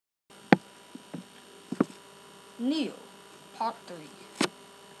Niel, Part 3.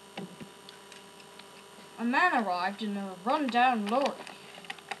 A man arrived in a run-down lorry.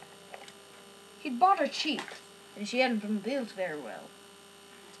 He'd bought her cheap, and she hadn't been built very well.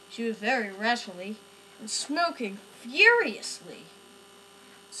 She was very rattly and smoking furiously.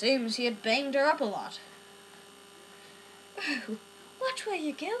 Seems he had banged her up a lot. Oh, what were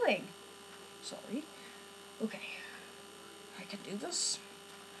you going? Sorry. Okay, I can do this.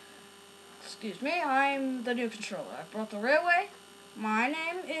 Excuse me, I'm the new controller. I brought the railway. My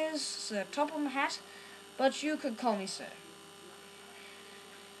name is top of my hat, but you could call me sir.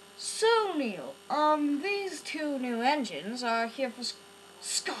 So, Niel, these two new engines are here for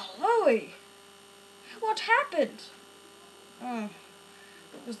Skarloey. What happened? Oh,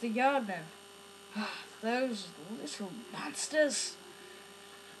 it was the yardmen. Those little monsters.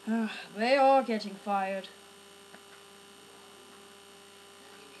 They are getting fired.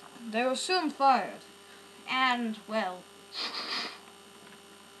 They were soon fired, and, well,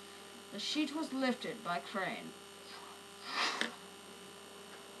 the sheet was lifted by crane.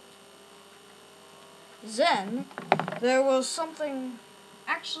 Then, there was something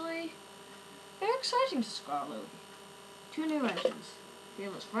actually very exciting to Skarloey. Two new engines,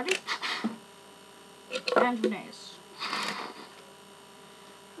 Fearless Freddy and Renee's.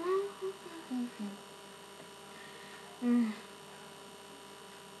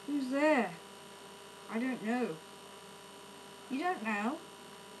 Who's there? I don't know. You don't know?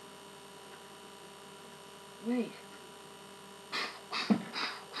 Wait.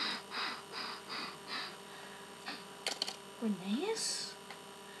 Renee's?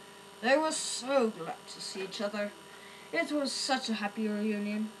 They were so glad to see each other. It was such a happy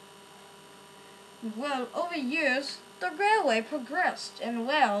reunion. Well, over years, the railway progressed, and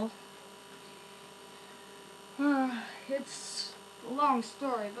well, it's a long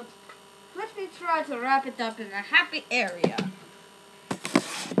story, but let me try to wrap it up in a happy area.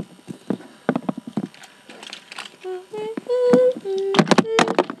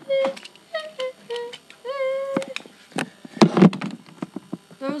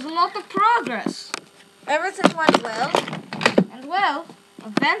 There was a lot of progress. Everything went well, and well,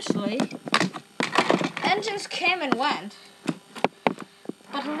 eventually, engines came and went,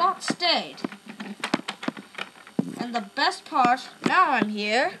 but a lot stayed. And the best part, now I'm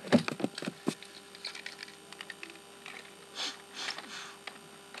here.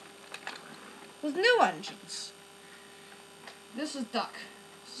 With new engines. This is Duck.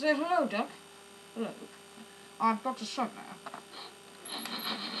 Say hello, Duck. Hello. I've got to shut now.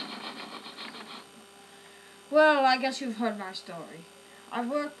 Well, I guess you've heard my story. I've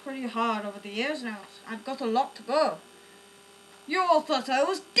worked pretty hard over the years now. I've got a lot to go. You all thought I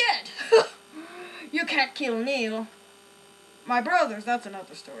was dead. You can't kill Niel. My brothers, that's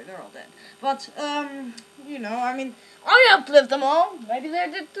another story. They're all dead. But, you know, I mean, I outlived them all. Maybe they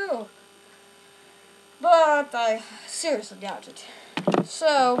did too. But I seriously doubt it.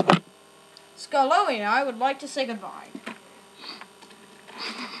 So, Skarloey and I would like to say goodbye.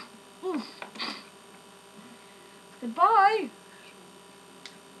 Goodbye.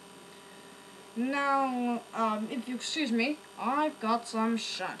 Now, if you excuse me, I've got some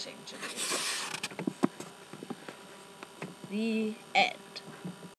shunting to do. The end.